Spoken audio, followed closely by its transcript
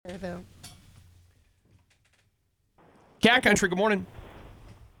though. Cat Country, good morning.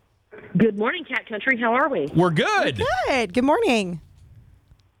 Good morning, Cat Country. How are we? We're good. Good. Good morning.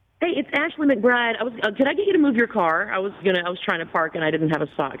 Hey, it's Ashley McBryde. Could I get you to move your car? I was trying to park and I didn't have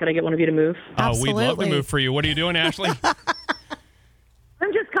a spot. Could I get one of you to move? Oh, we'd love to move for you. What are you doing, Ashley?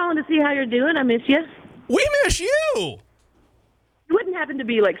 I'm just calling to see how you're doing. I miss you. We miss you. You wouldn't happen to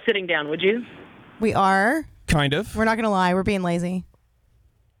be like sitting down, would you? We are. Kind of. We're not going to lie. We're being lazy.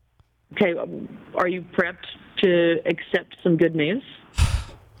 Okay. Are you prepped to accept some good news?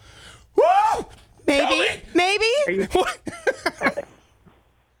 Woo! Maybe. Are you?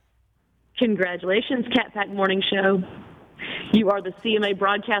 Congratulations, Cat Pak Morning Show. You are the CMA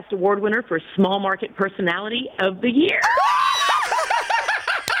Broadcast Award winner for Small Market Personality of the Year.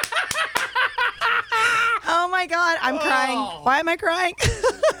 Oh, my God. I'm crying. Why am I crying?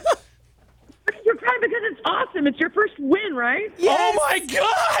 You're crying because it's awesome. It's your first win, right? Yes. Oh, my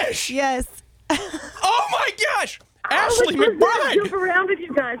gosh. Yes. Oh, my gosh. Ashley Jump McBryde. around with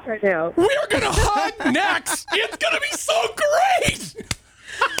you guys right now. We are going to hug next. It's going to be so great.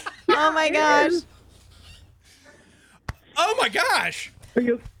 Oh, my gosh. Oh, my gosh. Are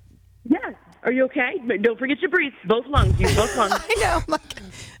you? Yes. Are you okay? But don't forget to breathe. Both lungs. Use both lungs. I know.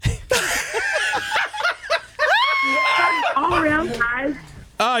 All around, guys.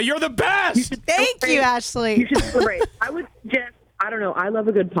 You're the best. Thank you, Ashley. You should celebrate. I would suggest. I don't know. I love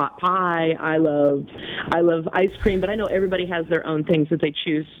a good pot pie. I love ice cream. But I know everybody has their own things that they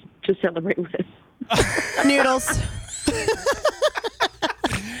choose to celebrate with. Noodles.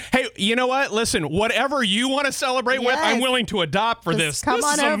 Hey, you know what? Listen, whatever you want to celebrate with, I'm willing to adopt for this. Come This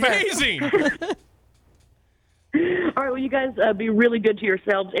on is over. amazing. All right. Well, you guys be really good to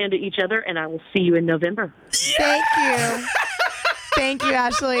yourselves and to each other, and I will see you in November. Thank you. Thank you,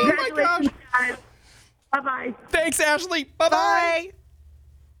 Ashley. Congratulations, guys. Bye-bye. Thanks, Ashley. Bye-bye. Bye.